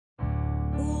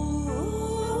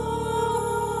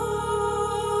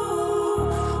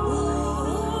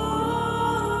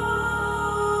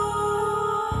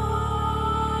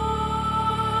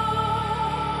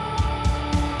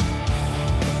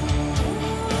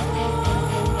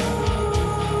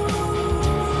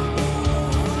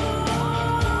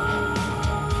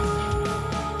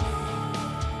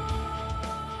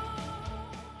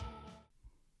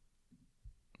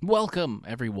welcome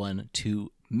everyone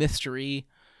to Mystery,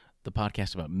 the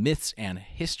podcast about myths and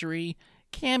history.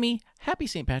 Cammie, happy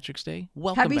St. Patrick's Day.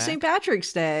 Welcome Happy back. St.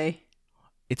 Patrick's Day.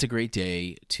 It's a great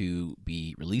day to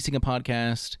be releasing a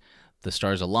podcast. The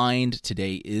stars aligned.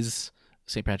 Today is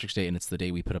St. Patrick's Day, and it's the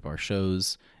day we put up our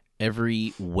shows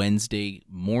every Wednesday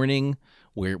morning,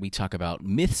 where we talk about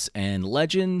myths and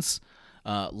legends,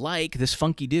 like this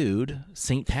funky dude,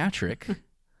 St. Patrick.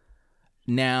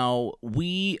 Now,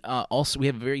 we have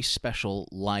a very special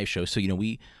live show. So,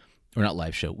 or not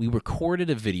live show, we recorded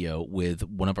a video with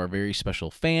one of our very special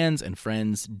fans and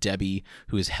friends, Debbie,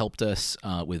 who has helped us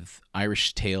with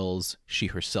Irish Tales. She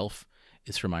herself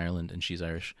is from Ireland, and she's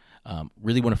Irish.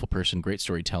 Really wonderful person, great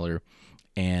storyteller.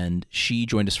 And she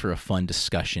joined us for a fun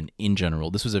discussion in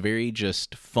general. This was a very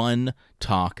just fun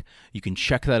talk. You can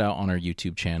check that out on our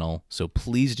YouTube channel, so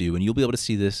please do, and you'll be able to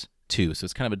see this too. So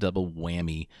it's kind of a double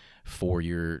whammy for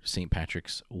your St.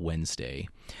 Patrick's Wednesday.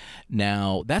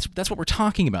 Now, that's what we're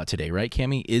talking about today, right,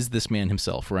 Cammie? Is this man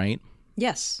himself, right?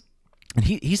 Yes. And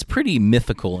he's pretty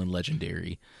mythical and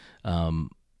legendary,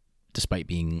 despite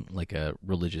being like a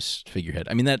religious figurehead.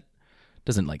 I mean, that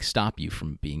doesn't like stop you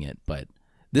from being it, but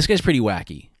this guy's pretty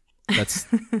wacky. That's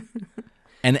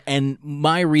and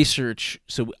my research.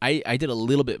 So I did a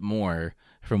little bit more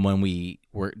from when we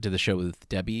did the show with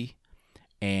Debbie,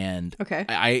 and okay,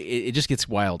 it just gets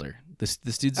wilder. This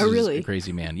dude's really? a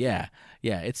crazy man. Yeah.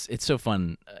 It's so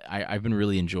fun. I've been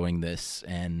really enjoying this,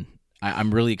 and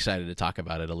I'm really excited to talk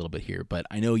about it a little bit here. But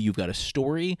I know you've got a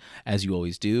story, as you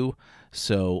always do.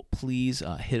 So please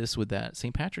hit us with that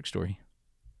St. Patrick story.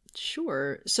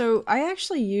 Sure. So I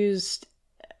actually used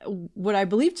what I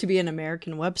believe to be an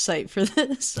American website for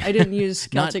this. I didn't use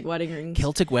Celtic wedding rings.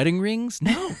 Celtic wedding rings?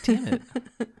 No, damn it.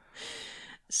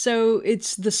 So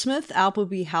it's the Smith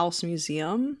Appleby House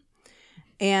Museum,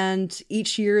 and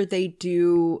each year they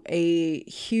do a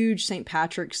huge St.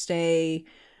 Patrick's Day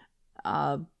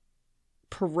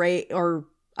parade, or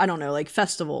I don't know, like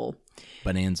festival.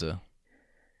 Bonanza.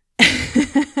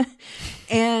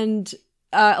 And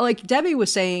like Debbie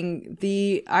was saying,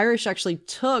 the Irish actually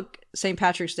took St.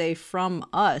 Patrick's Day from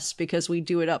us because we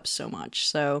do it up so much.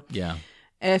 So yeah,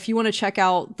 if you want to check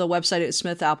out the website, it's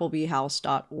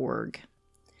smithappleby.house.org.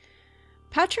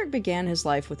 Patrick began his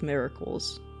life with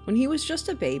miracles. When he was just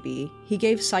a baby, he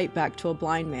gave sight back to a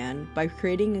blind man by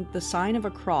creating the sign of a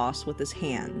cross with his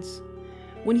hands.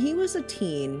 When he was a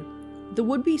teen, the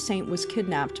would-be saint was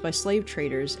kidnapped by slave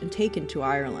traders and taken to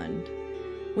Ireland.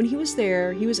 When he was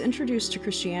there, he was introduced to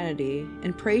Christianity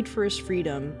and prayed for his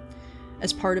freedom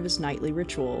as part of his nightly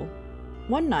ritual.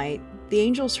 One night, the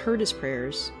angels heard his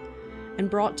prayers and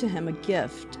brought to him a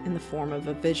gift in the form of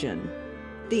a vision.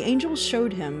 The angels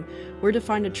showed him where to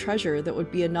find a treasure that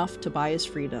would be enough to buy his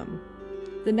freedom.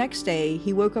 The next day,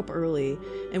 he woke up early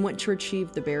and went to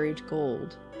retrieve the buried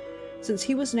gold. Since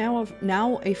he was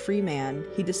now a free man,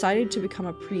 he decided to become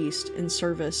a priest in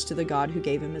service to the God who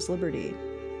gave him his liberty.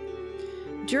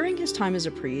 During his time as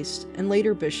a priest, and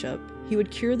later bishop, he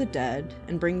would cure the dead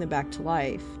and bring them back to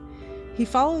life. He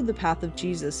followed the path of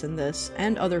Jesus in this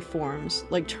and other forms,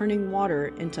 like turning water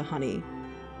into honey.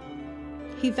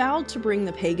 He vowed to bring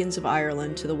the pagans of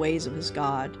Ireland to the ways of his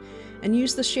God, and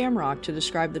used the shamrock to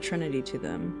describe the Trinity to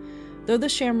them. Though the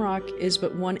shamrock is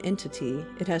but one entity,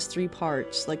 it has three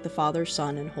parts, like the Father,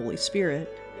 Son, and Holy Spirit.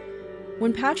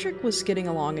 When Patrick was getting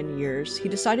along in years, he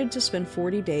decided to spend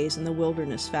 40 days in the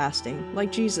wilderness fasting,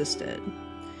 like Jesus did.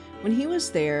 When he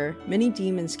was there, many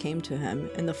demons came to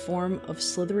him in the form of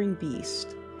slithering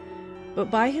beasts. But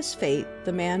by his faith,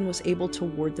 the man was able to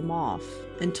ward them off,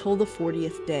 until the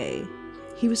 40th day.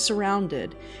 He was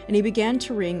surrounded, and he began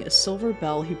to ring a silver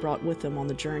bell he brought with him on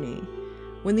the journey.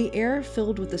 When the air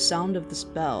filled with the sound of this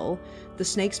bell, the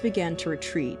snakes began to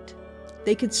retreat.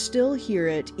 They could still hear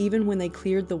it even when they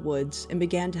cleared the woods and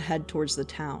began to head towards the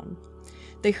town.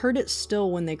 They heard it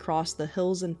still when they crossed the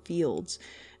hills and fields,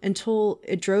 until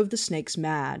it drove the snakes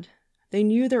mad. They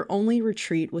knew their only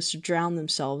retreat was to drown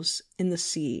themselves in the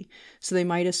sea, so they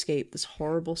might escape this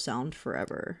horrible sound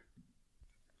forever.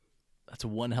 That's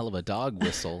one hell of a dog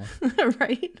whistle.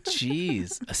 Right?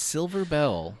 Jeez, a silver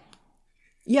bell.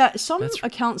 Yeah, some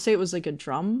accounts say it was like a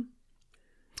drum.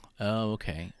 Oh,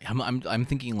 okay. I'm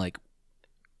thinking like,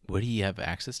 would he have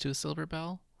access to a silver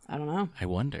bell? I don't know. I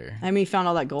wonder. I mean, he found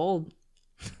all that gold.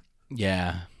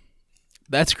 Yeah,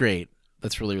 that's great.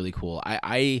 That's really, really cool.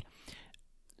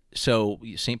 So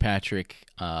St. Patrick,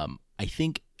 I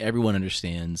think everyone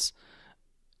understands.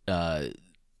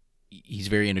 He's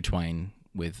very intertwined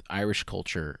with Irish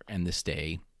culture and this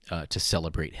day to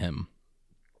celebrate him.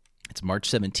 It's March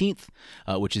 17th,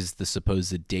 which is the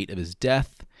supposed date of his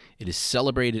death. It is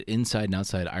celebrated inside and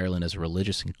outside Ireland as a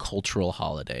religious and cultural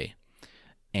holiday.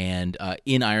 And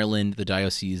in Ireland, the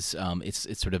diocese,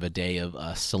 it's sort of a day of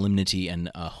solemnity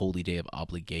and a holy day of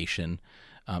obligation,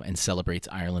 and celebrates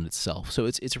Ireland itself. So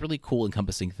it's a really cool,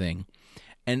 encompassing thing.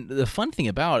 And the fun thing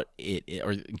about it,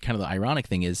 or kind of the ironic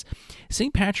thing, is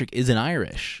St. Patrick isn't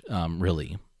Irish,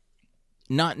 really.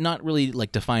 Not really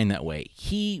like defined that way.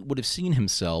 He would have seen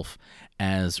himself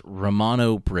as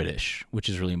Romano-British, which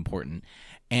is really important.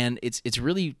 And it's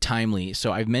really timely.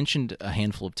 So I've mentioned a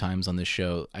handful of times on this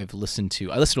show, I listen to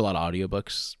a lot of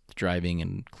audiobooks, driving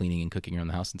and cleaning and cooking around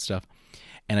the house and stuff.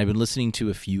 And I've been listening to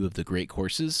a few of the great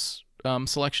courses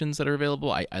selections that are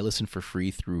available. I listen for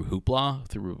free through Hoopla,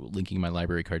 through linking my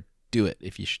library card. Do it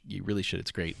if you really should.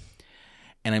 It's great.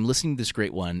 And I'm listening to this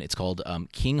great one. It's called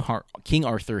King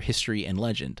Arthur: History and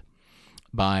Legend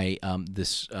by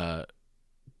this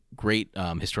great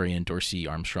historian, Dorsey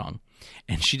Armstrong.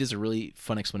 And she does a really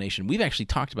fun explanation. We've actually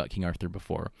talked about King Arthur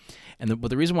before. And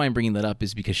the reason why I'm bringing that up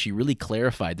is because she really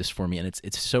clarified this for me. And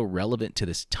it's so relevant to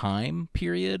this time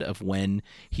period of when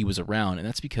he was around. And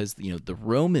that's because, the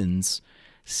Romans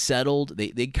settled,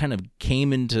 they kind of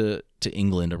came into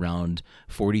England around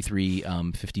 43,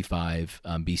 55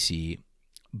 BC.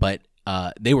 But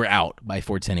they were out by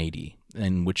 410 AD,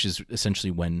 and which is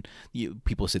essentially when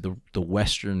people say the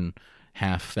western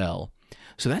half fell.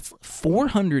 So that's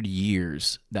 400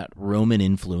 years that Roman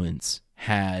influence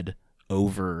had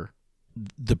over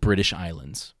the British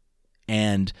Islands,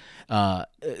 and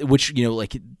which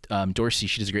Dorsey,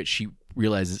 she does great. She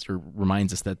realizes or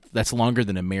reminds us that that's longer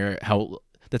than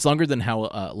That's longer than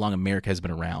how long America has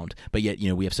been around, but yet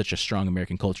we have such a strong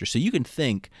American culture. So you can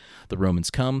think the Romans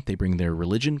come, they bring their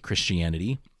religion,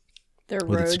 Christianity, their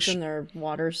roads and their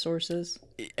water sources.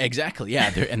 Exactly, yeah,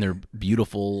 their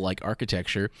beautiful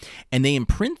architecture, and they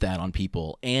imprint that on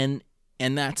people, and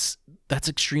that's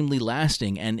extremely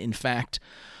lasting. And in fact,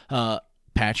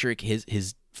 Patrick,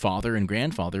 his father and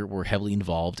grandfather were heavily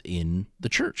involved in the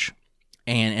church,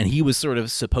 and he was sort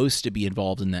of supposed to be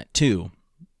involved in that too.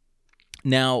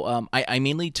 Now, I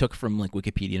mainly took from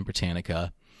Wikipedia and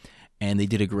Britannica, and they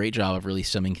did a great job of really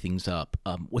summing things up.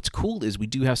 What's cool is we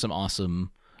do have some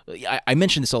awesome. I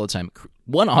mention this all the time.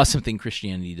 One awesome thing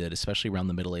Christianity did, especially around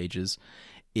the Middle Ages,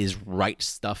 is write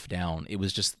stuff down. It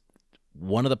was just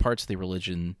one of the parts of the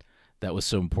religion that was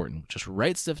so important. Just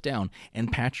write stuff down.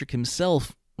 And Patrick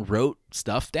himself wrote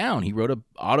stuff down. He wrote an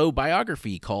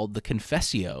autobiography called The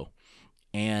Confessio,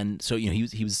 and so he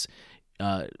was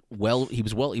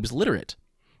literate,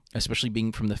 especially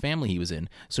being from the family he was in.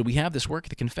 So we have this work,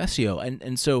 the Confessio,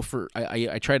 and so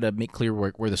I try to make clear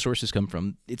where the sources come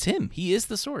from. It's him. He is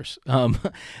the source.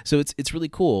 So it's really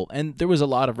cool. And there was a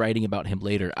lot of writing about him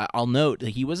later. I'll note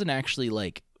that he wasn't actually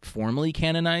formally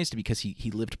canonized because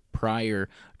he lived prior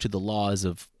to the laws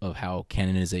of how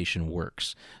canonization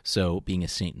works. So being a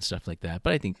saint and stuff like that.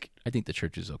 But I think the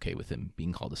church is okay with him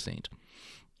being called a saint.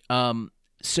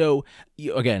 So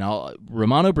again,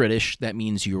 Romano-British, that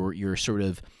means you're sort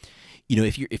of,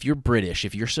 if you're British,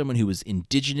 if you're someone who was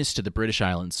indigenous to the British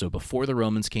Islands, so before the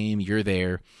Romans came, you're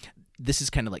there. This is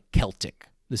kind of like Celtic.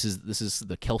 This is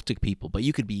the Celtic people, but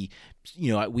you could be,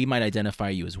 we might identify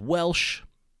you as Welsh,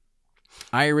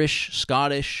 Irish,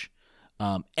 Scottish,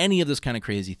 any of those kind of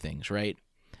crazy things, right?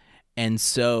 And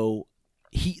so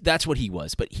that's what he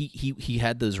was, but he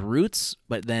had those roots,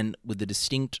 but then with the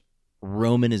distinct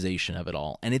Romanization of it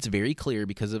all, and it's very clear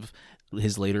because of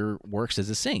his later works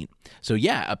as a saint. So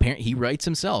yeah, apparently he writes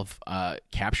himself,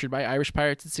 captured by Irish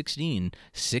pirates at 16.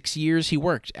 6 years he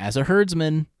worked as a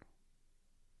herdsman.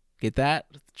 Get that?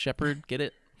 Shepherd, get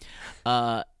it?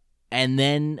 And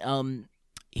then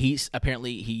he's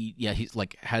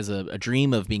has a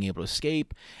dream of being able to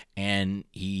escape, and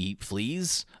he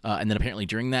flees. And then apparently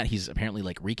during that, he's apparently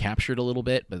recaptured a little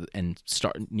bit, and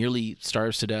nearly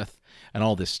starves to death, and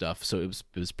all this stuff. So it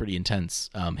was pretty intense,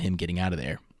 him getting out of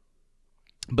there.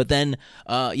 But then,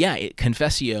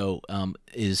 Confessio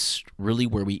is really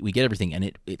where we get everything, and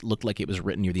it looked like it was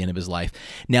written near the end of his life.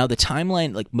 Now the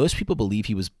timeline, most people believe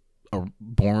he was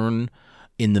born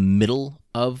in the middle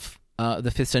of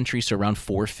the 5th century, so around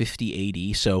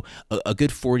 450 AD, so a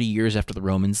good 40 years after the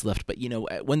Romans left. But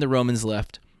when the Romans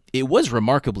left, it was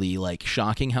remarkably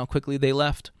shocking how quickly they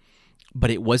left, but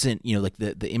it wasn't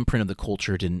the imprint of the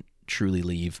culture didn't truly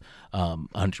leave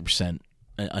 100%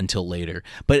 until later.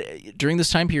 But during this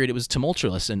time period, it was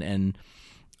tumultuous, and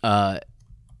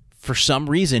for some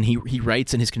reason he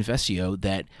writes in his Confessio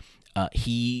that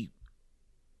he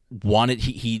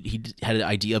had an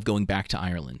idea of going back to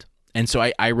Ireland. And so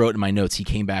I wrote in my notes, he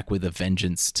came back with a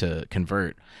vengeance to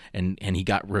convert, and he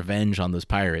got revenge on those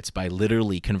pirates by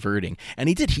literally converting. And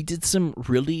he did some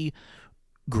really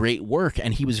great work,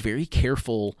 and he was very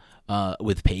careful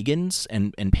with pagans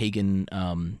and pagan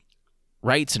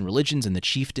rites and religions and the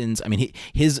chieftains. I mean,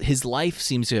 his life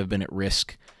seems to have been at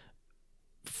risk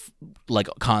like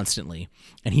constantly,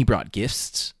 and he brought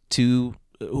gifts to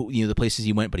the places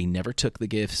he went, but he never took the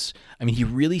gifts. I mean, he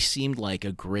really seemed like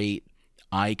a great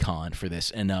icon for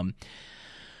this. And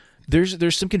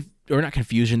there's some not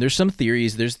confusion. There's some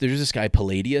theories. There's this guy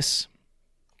Palladius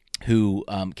who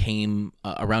came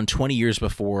around 20 years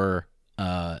before.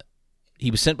 He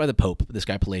was sent by the Pope, this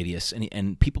guy Palladius,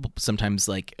 and people sometimes,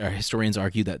 like historians,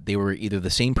 argue that they were either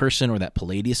the same person or that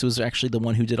Palladius was actually the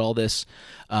one who did all this.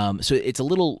 So it's a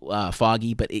little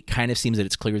foggy, but it kind of seems that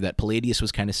it's clear that Palladius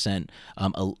was kind of sent,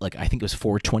 like I think it was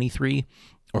 423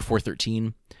 or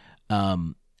 413,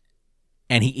 and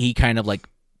he kind of like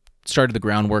started the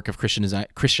groundwork of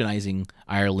Christianizing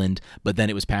Ireland, but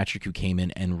then it was Patrick who came in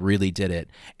and really did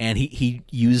it. And he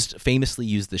famously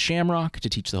used the shamrock to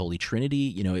teach the Holy Trinity.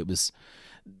 You know, it was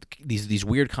these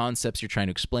weird concepts you're trying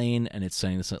to explain, and it's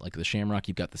saying this like the shamrock,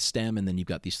 you've got the stem, and then you've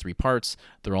got these three parts.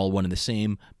 They're all one and the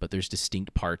same, but there's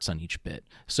distinct parts on each bit.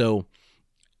 So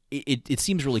it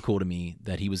seems really cool to me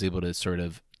that he was able to sort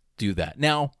of do that.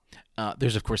 Now,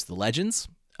 there's, of course, the legends.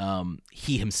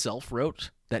 He himself wrote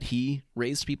that he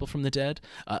raised people from the dead.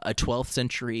 A 12th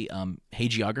century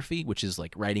hagiography, which is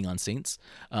like writing on saints,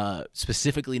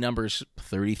 specifically numbers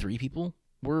 33 people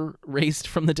were raised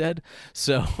from the dead.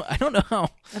 So I don't know how.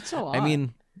 That's a lot. I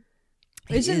mean,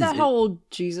 isn't that how old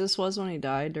Jesus was when he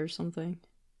died or something?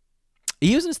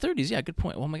 He was in his 30s. Yeah, good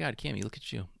point. Oh my God, Cammie, look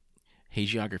at you.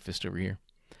 Hagiographist over here.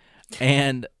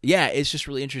 And yeah, it's just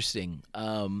really interesting.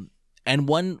 And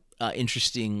one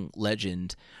interesting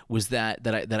legend was that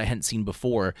I hadn't seen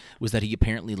before was that he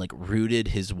apparently like rooted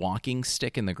his walking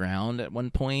stick in the ground at one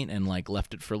point and like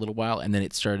left it for a little while, and then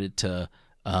it started to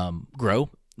grow,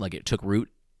 like it took root.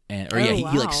 He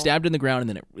like stabbed in the ground, and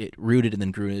then it rooted and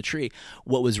then grew into a tree.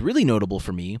 What was really notable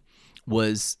for me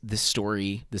was this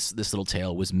story, this little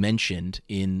tale was mentioned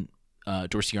in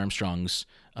Dorsey Armstrong's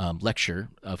lecture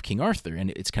of King Arthur,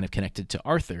 and it's kind of connected to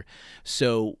Arthur.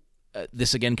 So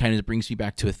this again kind of brings me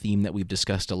back to a theme that we've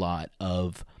discussed a lot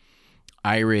of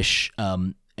Irish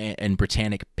and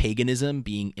Britannic paganism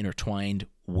being intertwined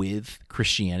with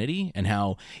Christianity, and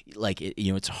how like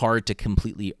it's hard to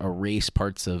completely erase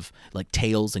parts of like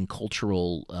tales and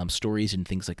cultural stories and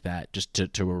things like that, just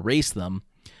to erase them.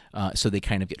 So they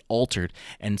kind of get altered,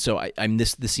 and so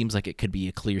this seems like it could be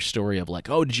a clear story of like,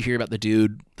 oh, did you hear about the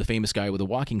famous guy with a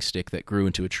walking stick that grew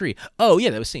into a tree? Oh yeah,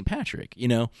 that was St. Patrick. He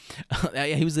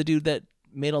was the dude that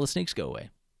made all the snakes go away.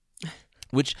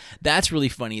 Which that's really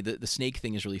funny. The snake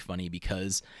thing is really funny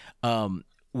because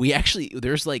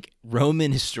there's like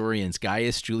Roman historians,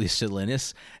 Gaius Julius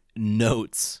Silenus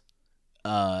notes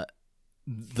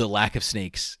the lack of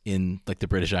snakes in like the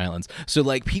British Islands. So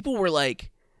like people were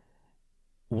like,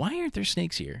 why aren't there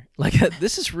snakes here? Like,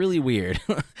 this is really weird.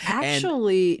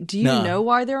 Actually, do you know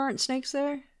why there aren't snakes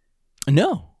there?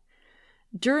 No.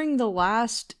 During the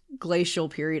last glacial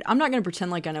period, I'm not going to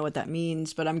pretend like I know what that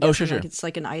means, but I'm guessing sure. Like it's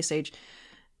like an ice age.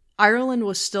 Ireland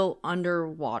was still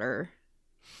underwater.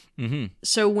 Mm-hmm.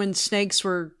 So when snakes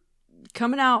were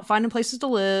coming out, finding places to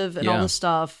live and all this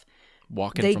stuff,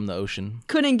 walking from the ocean,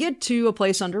 couldn't get to a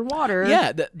place underwater.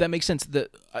 Yeah, that makes sense.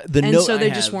 So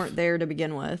they just weren't there to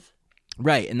begin with.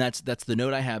 Right, and that's the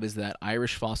note I have, is that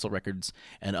Irish fossil records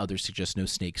and others suggest no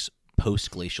snakes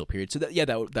post-glacial period. So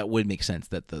that would make sense,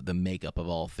 that the makeup of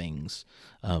all things,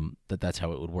 that's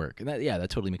how it would work. And that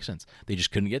totally makes sense. They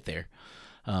just couldn't get there.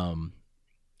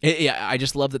 I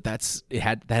just love that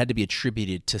had to be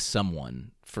attributed to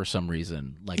someone for some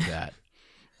reason like that.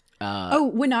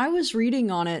 When I was reading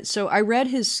on it, so I read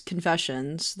his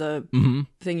Confessions, the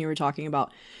thing you were talking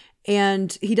about,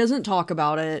 and he doesn't talk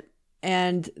about it.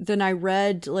 And then I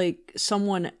read like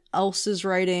someone else's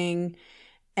writing,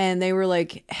 and they were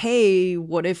like, hey,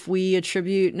 what if we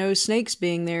attribute no snakes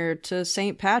being there to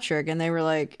St. Patrick? And they were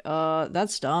like,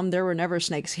 that's dumb. There were never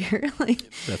snakes here. Like,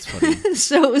 that's funny.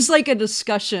 So it was like a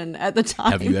discussion at the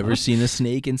time. Have you ever seen a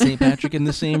snake and St. Patrick in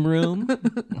the same room?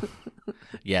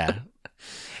 Yeah.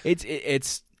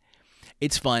 It's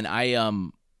fun.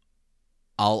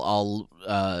 I'll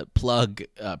plug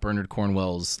Bernard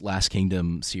Cornwell's Last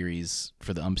Kingdom series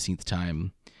for the umpteenth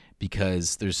time,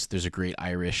 because there's a great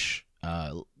Irish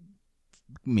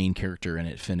main character in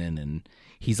it, Finan, and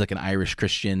he's like an Irish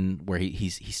Christian where he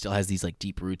still has these like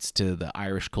deep roots to the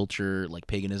Irish culture, like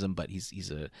paganism, but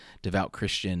he's a devout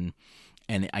Christian,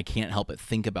 And I can't help but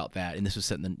think about that. And this was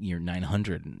set in the year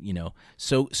 900, and,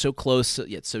 so close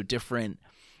yet so different.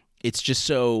 It's just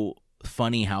so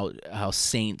funny how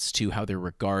saints, too, how they're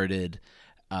regarded,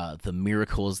 the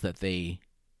miracles that they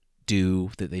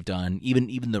do, that they've done, even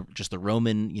the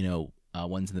Roman,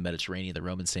 ones in the Mediterranean, the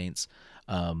Roman saints.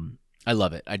 I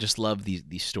love it. I just love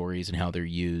these stories and how they're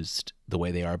used the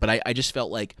way they are. But I just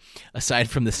felt like, aside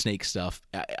from the snake stuff,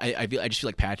 I just feel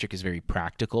like Patrick is very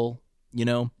practical,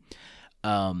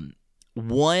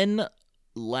 One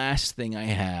last thing I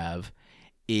have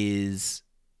is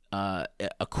a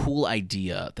cool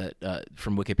idea that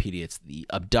from Wikipedia. It's the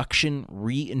abduction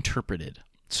reinterpreted.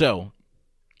 So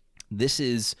this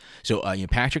is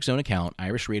Patrick's own account.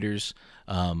 Irish raiders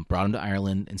brought him to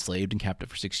Ireland, enslaved and captive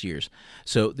for 6 years.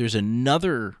 So there's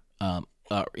another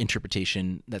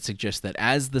interpretation that suggests that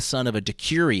as the son of a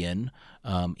decurion,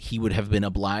 he would have been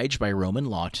obliged by Roman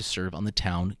law to serve on the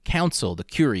town council, the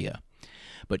curia,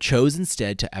 but chose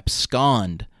instead to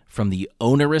abscond from the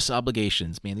onerous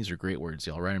obligations, man, these are great words,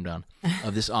 y'all, write them down,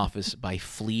 of this office by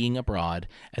fleeing abroad,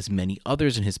 as many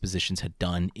others in his positions had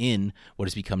done in what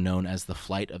has become known as the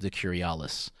Flight of the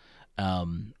Curialis.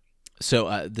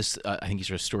 This, I think he's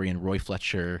a historian, Roy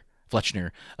Fletcher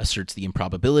asserts the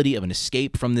improbability of an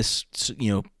escape from this,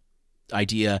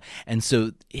 idea, and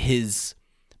so his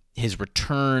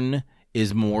return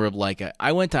is more of like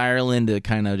I went to Ireland to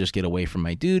kind of just get away from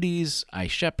my duties. I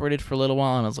shepherded for a little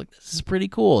while, and I was like, this is pretty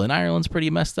cool, and Ireland's pretty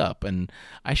messed up, and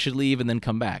I should leave and then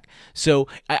come back. So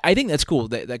I think that's cool.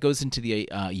 That goes into the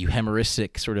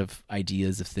euhemeristic sort of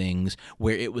ideas of things,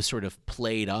 where it was sort of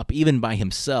played up, even by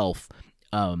himself,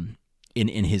 in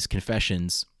his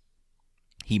confessions.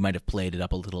 He might have played it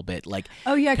up a little bit, like,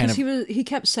 oh yeah, because he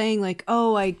kept saying like,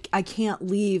 oh, I can't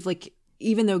leave, like,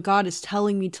 even though God is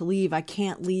telling me to leave, I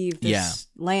can't leave this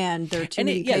land. There are too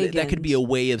many pagans. That could be a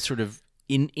way of sort of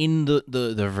in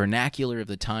the vernacular of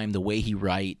the time, the way he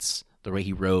writes, the way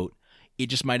he wrote. It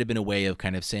just might have been a way of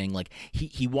kind of saying like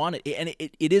he wanted, and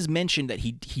it is mentioned that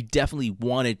he definitely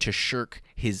wanted to shirk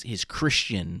his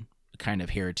Christian kind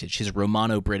of heritage, his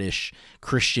Romano-British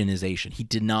Christianization. He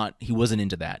wasn't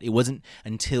into that. It wasn't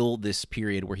until this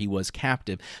period where he was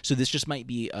captive. So this just might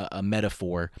be a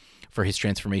metaphor for his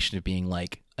transformation of being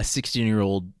like a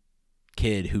 16-year-old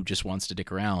kid who just wants to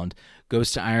dick around,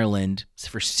 goes to Ireland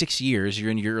for 6 years. You're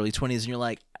in your early 20s and you're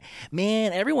like,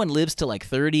 man, everyone lives to like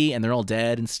 30 and they're all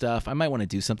dead and stuff. I might want to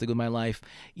do something with my life,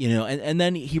 and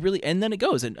then it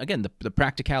goes. And again, the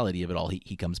practicality of it all,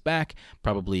 he comes back,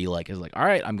 probably like is like, all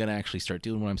right, I'm going to actually start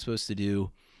doing what I'm supposed to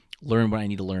do, learn what I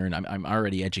need to learn. I'm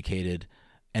already educated,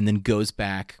 and then goes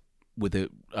back with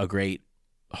a great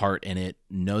heart in it,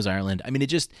 knows Ireland. I mean, it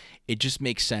just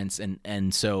makes sense.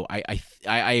 And so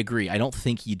I agree. I don't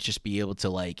think you'd just be able to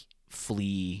like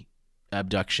flee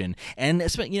abduction, and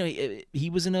he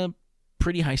was in a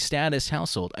pretty high status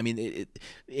household. I mean,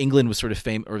 England was sort of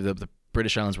or the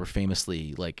British Islands were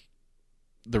famously like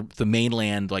the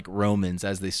mainland, like Romans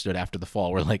as they stood after the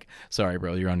fall, were like, sorry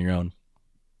bro, you're on your own.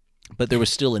 But there was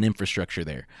still an infrastructure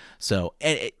there. So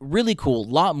really cool,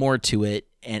 lot more to it,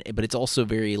 but it's also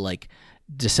very like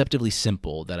deceptively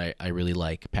simple that I really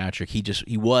like. Patrick,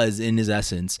 he was in his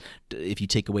essence, if you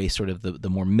take away sort of the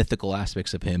more mythical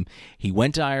aspects of him, he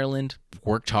went to Ireland,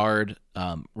 worked hard,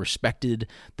 respected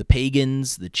the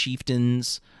pagans, the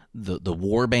chieftains, the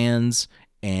war bands,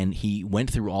 and he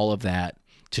went through all of that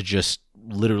to just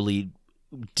literally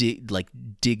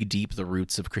dig deep the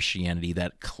roots of Christianity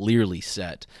that clearly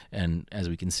set, and as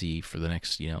we can see, for the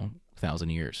next 1,000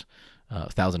 years,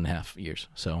 1,500 years.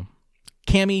 So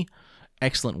Cami,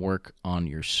 excellent work on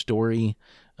your story.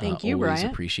 Thank you, always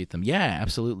Brian. Appreciate them. Yeah,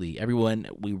 absolutely. Everyone,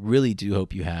 we really do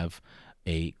hope you have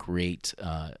a great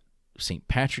St.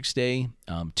 Patrick's Day.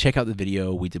 Check out the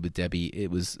video we did with Debbie. It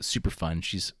was super fun.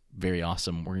 She's very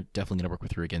awesome. We're definitely going to work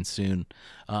with her again soon.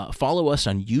 Follow us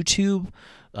on YouTube.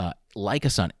 Like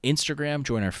us on Instagram.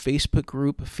 Join our Facebook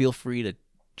group. Feel free to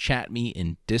chat me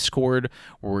in Discord.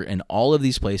 We're in all of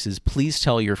these places. Please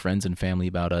tell your friends and family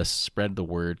about us. Spread the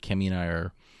word. Kemi and I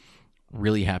are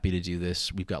really happy to do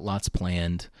this. We've got lots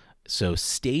planned. So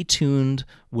stay tuned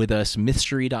with us.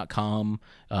 Mystery.com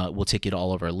will take you to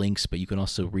all of our links, but you can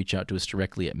also reach out to us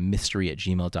directly at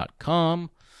mystery@gmail.com.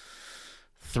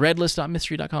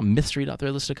 Threadless.mystery.com,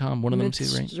 mystery.threadless.com, one of them too,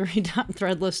 right?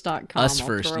 Mystery.threadless.com. Us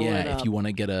first, yeah. If you want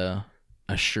to get a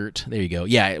shirt, there you go.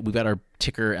 Yeah, we've got our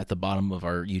ticker at the bottom of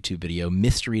our YouTube video,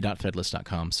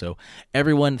 mystery.threadless.com. So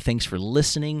everyone, thanks for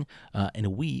listening,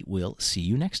 and we will see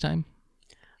you next time.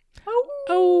 Oh.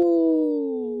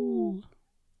 Oh.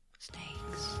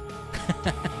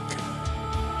 Snakes.